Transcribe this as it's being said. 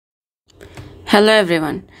Hello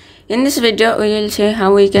everyone. In this video we will see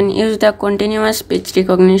how we can use the continuous speech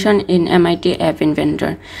recognition in MIT App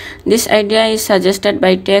Inventor. This idea is suggested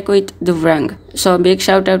by Tech with DURVANG, so big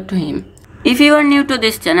shout out to him. If you are new to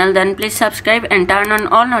this channel, then please subscribe and turn on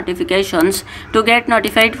all notifications to get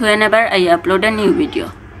notified whenever I upload a new video.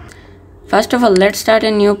 First of all, let's start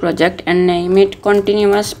a new project and name it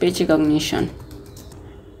Continuous Speech Recognition.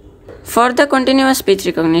 For the continuous speech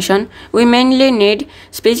recognition, we mainly need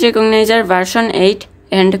speech recognizer version 8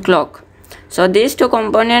 and clock. So these two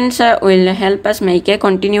components will help us make a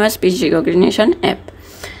continuous speech recognition app.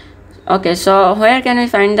 Okay, so where can we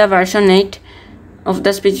find the version 8 of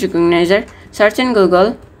the speech recognizer? Search in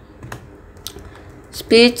Google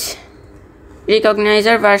speech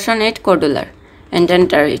recognizer version 8 Codular and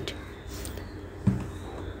enter it.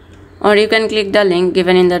 Or you can click the link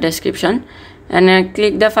given in the description and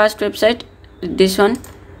click the first website, this one.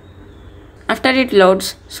 After it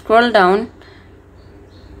loads, scroll down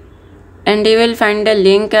and you will find a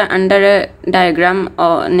link under a diagram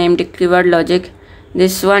named keyword logic.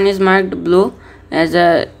 This one is marked blue as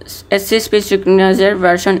a SC speech recognizer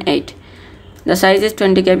version 8. The size is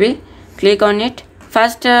 20 KB. Click on it.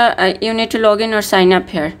 First you need to log in or sign up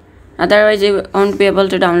here, otherwise you won't be able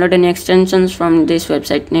to download any extensions from this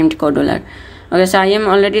website named Codular. Okay, so I am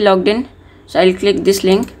already logged in. So I'll click this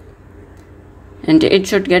link and it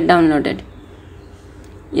should get downloaded.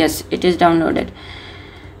 Yes, it is downloaded.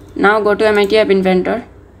 Now go to MIT App Inventor,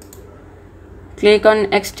 click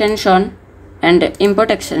on extension and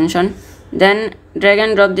import extension, then drag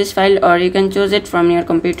and drop this file, or you can choose it from your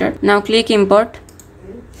computer. Now click import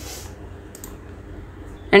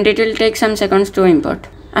and it will take some seconds to import.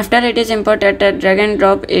 After it is imported, drag and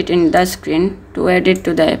drop it in the screen to add it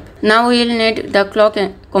to the app. Now we will need the clock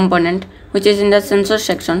component, which is in the sensor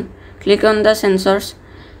section. Click on the sensors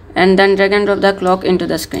and then drag and drop the clock into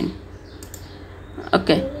the screen.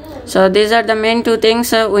 Okay, so these are the main two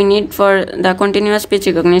things we need for the continuous speech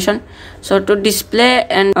recognition. So to display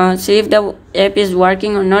and see if the app is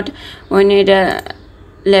working or not, we need a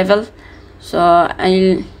label. So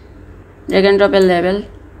I'll drag and drop a label.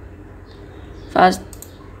 First,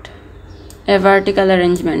 a vertical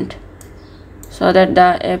arrangement so that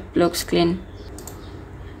the app looks clean.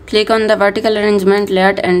 Click on the vertical arrangement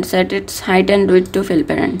layout and set its height and width to fill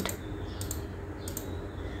parent.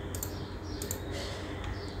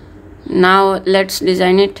 Now let's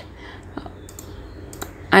design it.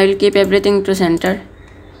 I will keep everything to center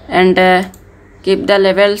and keep the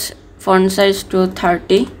labels font size to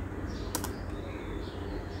 30.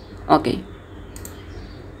 Okay.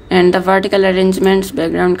 And the vertical arrangement's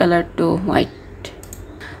background color to white.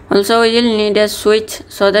 Also we will need a switch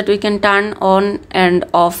so that we can turn on and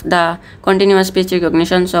off the continuous speech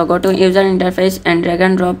recognition. So go to user interface and drag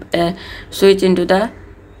and drop a switch into the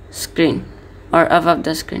screen or above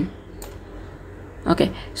the screen.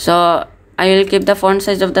 Okay, so I will keep the font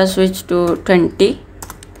size of the switch to 20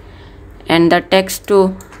 and the text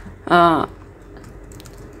to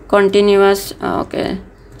continuous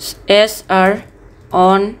SR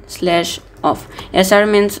on/off. SR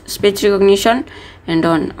means speech recognition and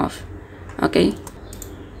on off. Okay,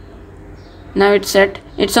 now it's set.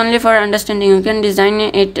 It's only for understanding. You can design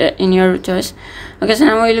it in your choice. Okay, so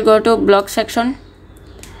now we will go to block section,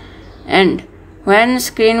 and when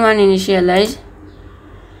screen 1 initialize,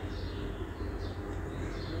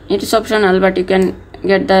 it is optional but you can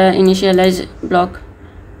get the initialize block.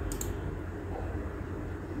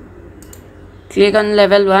 Click on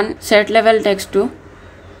level 1, set level text to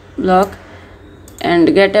block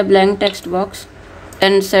and get a blank text box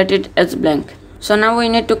and set it as blank. So now we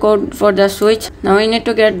need to code for the switch. Now we need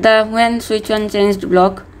to get the when switch 1 changed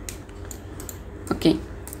block. Okay,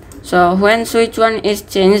 so when switch 1 is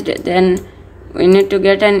changed, then we need to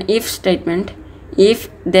get an if statement, if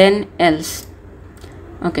then else.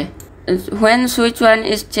 Okay, when switch 1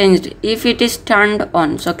 is changed, if it is turned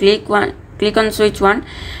on, so click on switch 1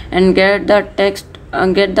 and get the text,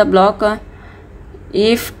 get the block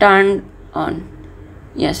if turned on.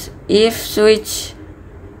 Yes, if switch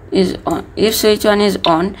is on, if switch 1 is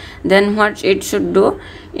on, then what it should do,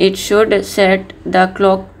 it should set the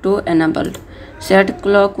clock to enabled. Set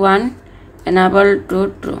clock 1 enabled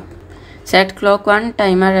to true. Set clock 1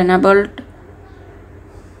 timer enabled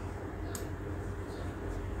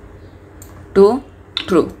to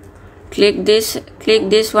true. Click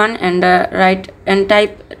this one and write and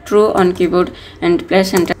type true on keyboard and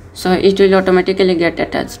press enter, so it will automatically get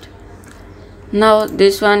attached. Now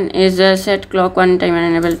this one is set clock 1 timer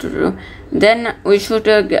enabled to true. Then we should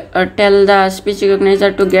tell the speech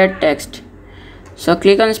recognizer to get text. So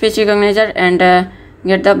click on speech recognizer and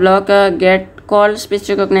get the block get call speech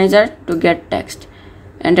recognizer to get text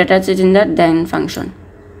and attach it in the then function.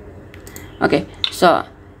 Okay, so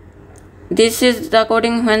this is the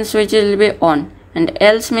coding when switch will be on, and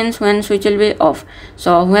else means when switch will be off.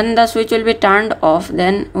 So when the switch will be turned off,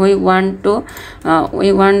 then we want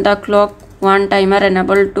the clock one timer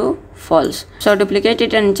enabled to false. So duplicate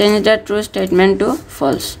it and change the true statement to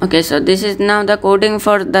false. Okay, so this is now the coding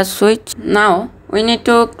for the switch. Now we need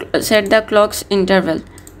to set the clock's interval.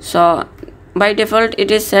 So by default it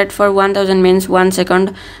is set for 1000, means 1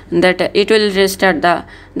 second, that it will restart.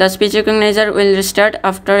 The speech recognizer will restart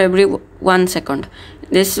after every 1 second.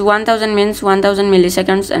 This 1000 means 1000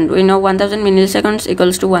 milliseconds, and we know 1000 milliseconds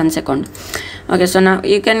equals to 1 second. Okay, so now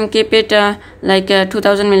you can keep it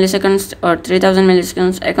 2000 milliseconds or 3000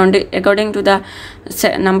 milliseconds according to the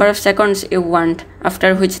number of seconds you want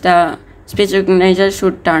after which the speech recognizer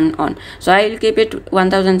should turn on. So I will keep it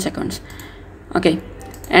 1000 seconds. Okay,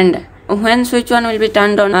 and when switch 1 will be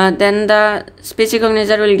turned on, then the speech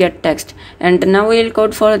recognizer will get text. And now we will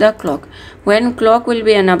code for the clock. When clock will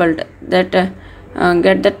be enabled, that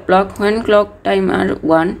get that clock when clock timer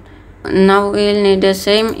 1. Now we will need the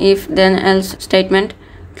same if then else statement.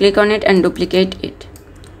 Click on it and duplicate it.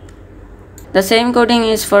 The same coding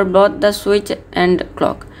is for both the switch and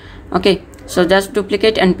clock. Okay, so just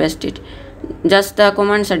duplicate and paste it, just the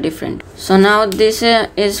commands are different. So now this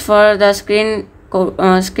is for the screen 1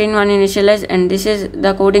 initialize, and this is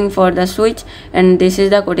the coding for the switch, and this is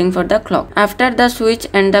the coding for the clock. After the switch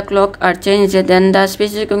and the clock are changed, then the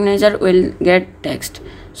speech recognizer will get text.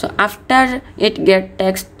 So after it get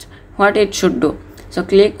text, what it should do? So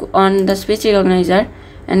click on the speech recognizer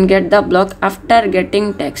and get the block after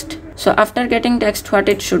getting text. So after getting text, what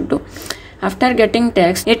it should do? After getting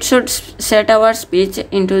text, it should set our speech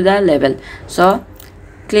into the label. So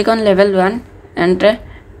click on level 1 and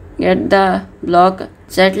get the block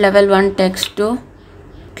set level 1 text to.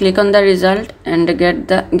 Click on the result and get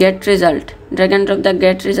the get result. Drag and drop the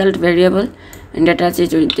get result variable and attach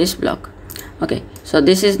it with this block. Okay, so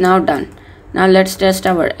this is now done. Now let's test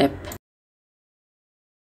our app.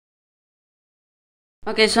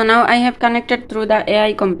 Okay, so now I have connected through the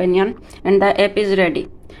AI companion and the app is ready.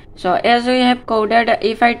 So as we have coded,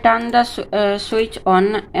 if I turn the switch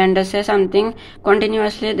on and say something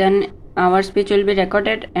continuously, then our speech will be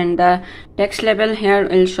recorded and the text label here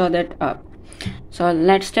will show that up. So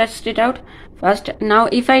let's test it out first. Now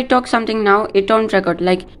if I talk something now, it won't record,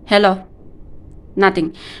 like hello,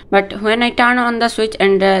 nothing. But when I turn on the switch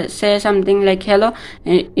and say something like hello,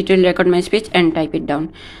 it will record my speech and type it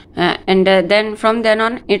down. Then from then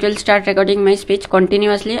on it will start recording my speech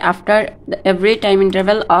continuously after every time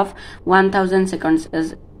interval of 1000 seconds,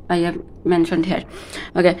 as I have mentioned here.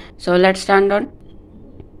 Okay, so let's turn on.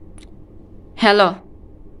 Hello,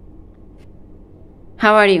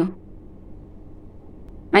 how are you?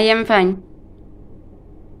 I am fine.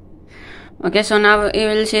 Okay, so now you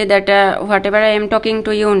will see that whatever I am talking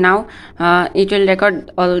to you now, it will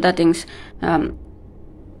record all the things.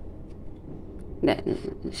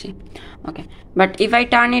 See, okay, but if I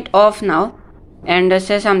turn it off now and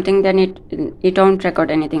say something, then it won't record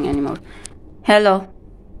anything anymore. Hello,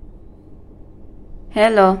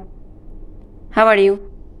 how are you?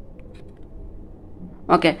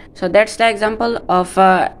 Okay, so that's the example of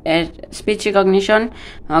speech recognition,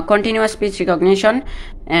 continuous speech recognition,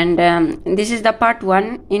 and this is the part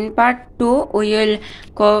 1. In part 2 we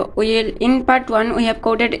have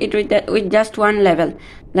coded it with just one level,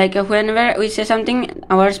 like whenever we say something,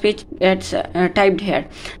 our speech gets typed here.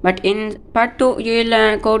 But in part 2 you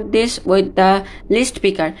will code this with the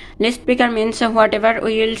Listpicker. Listpicker means whatever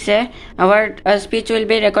we will say, our speech will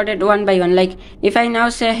be recorded one by one. Like if I now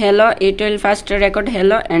say hello, it will first record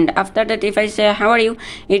hello, and after that if I say how are you,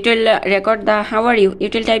 it will record the how are you.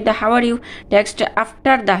 It will type the how are you text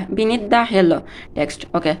after the beneath the hello text.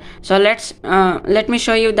 Okay, so let me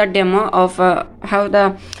show you the demo of how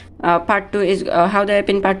the part 2 is how the app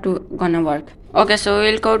in part 2 gonna work. Okay, so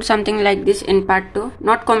we'll code something like this in part 2,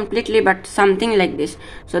 not completely but something like this.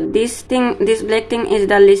 So this black thing is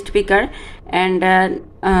the Listpicker, and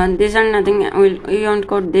these are nothing. We won't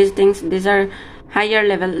code these things. These are higher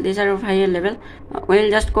level. These are of higher level.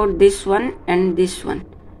 We'll just code this one and this one.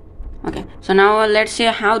 Okay, so now let's see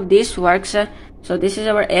how this works. So this is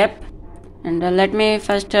our app, and let me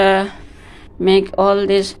first make all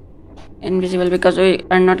this invisible because we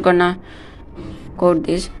are not gonna code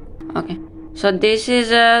this. Okay, so this is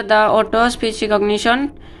the auto speech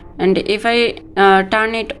recognition, and if I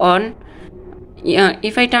turn it on,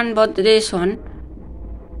 if I turn both this one,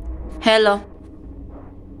 hello,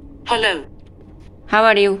 how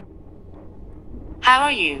are you? How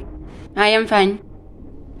are you? I am fine.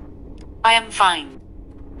 I am fine.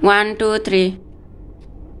 1, 2, 3.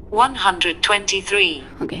 123.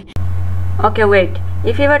 Okay, wait.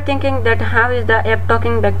 If you were thinking that how is the app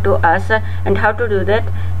talking back to us and how to do that,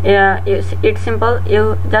 it's simple.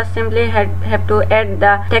 You just simply have to add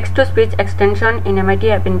the text-to-speech extension in MIT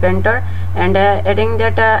App Inventor and adding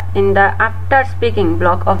that in the after speaking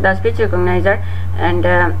block of the speech recognizer and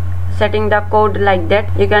setting the code like that.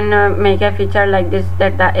 You can make a feature like this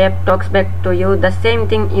that the app talks back to you the same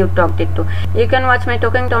thing you talked it to. You can watch my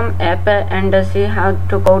Talking Tom app and see how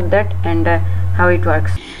to code that and how it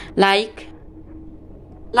works. Like,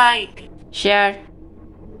 share,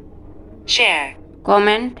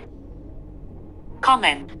 comment,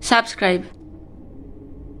 subscribe.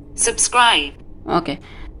 Okay,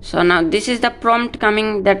 so now this is the prompt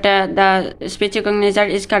coming that the speech recognizer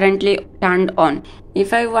is currently turned on.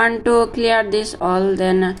 If I want to clear this all,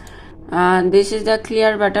 then this is the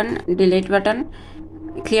clear button, delete button,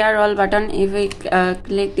 clear all button. If we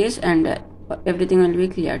click this and everything will be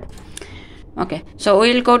cleared. Okay, so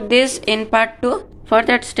we will code this in part 2. For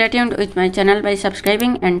that, stay tuned with my channel by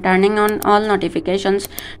subscribing and turning on all notifications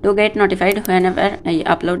to get notified whenever I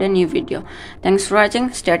upload a new video. Thanks for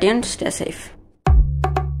watching. Stay tuned, stay safe.